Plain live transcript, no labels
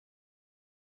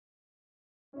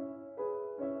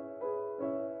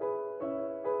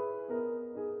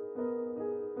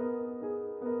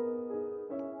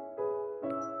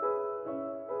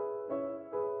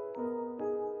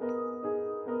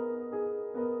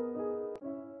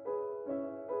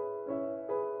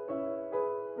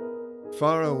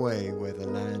Far away where the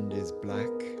land is black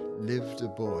lived a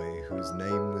boy whose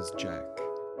name was Jack.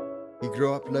 He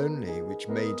grew up lonely, which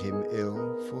made him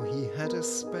ill, for he had a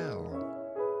spell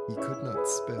he could not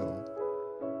spill.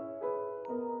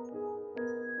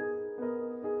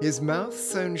 His mouth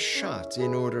sewn shut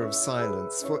in order of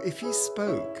silence, for if he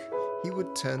spoke, he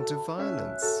would turn to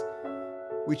violence,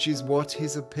 which is what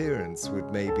his appearance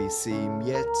would maybe seem,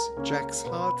 yet Jack's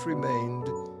heart remained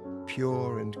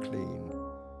pure and clean.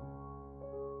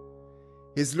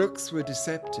 His looks were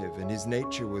deceptive and his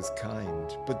nature was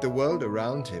kind, but the world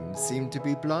around him seemed to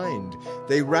be blind.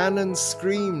 They ran and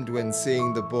screamed when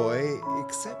seeing the boy,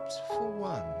 except for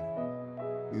one,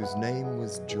 whose name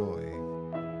was Joy.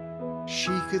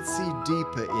 She could see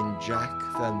deeper in Jack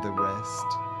than the rest,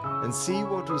 and see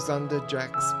what was under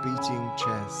Jack's beating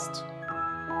chest.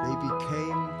 They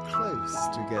became close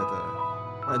together,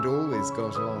 and always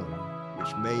got on,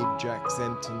 which made Jack's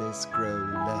emptiness grow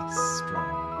less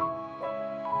strong.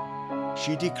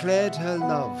 She declared her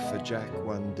love for Jack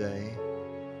one day,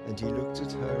 and he looked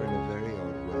at her in a very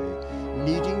odd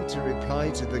way. Needing to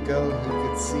reply to the girl who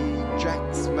could see,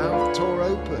 Jack's mouth tore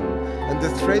open, and the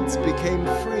threads became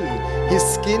free. His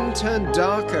skin turned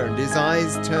darker, and his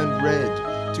eyes turned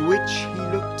red, to which he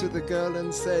looked to the girl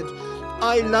and said,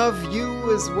 "I love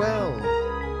you as well,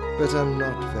 but I'm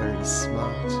not very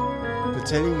smart, for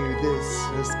telling you this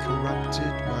has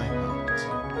corrupted my heart."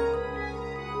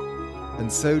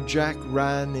 And so Jack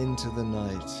ran into the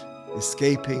night,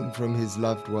 escaping from his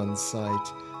loved one's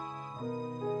sight.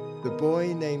 The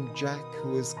boy named Jack,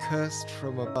 who was cursed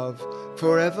from above,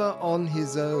 forever on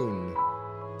his own,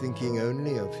 thinking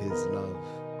only of his love.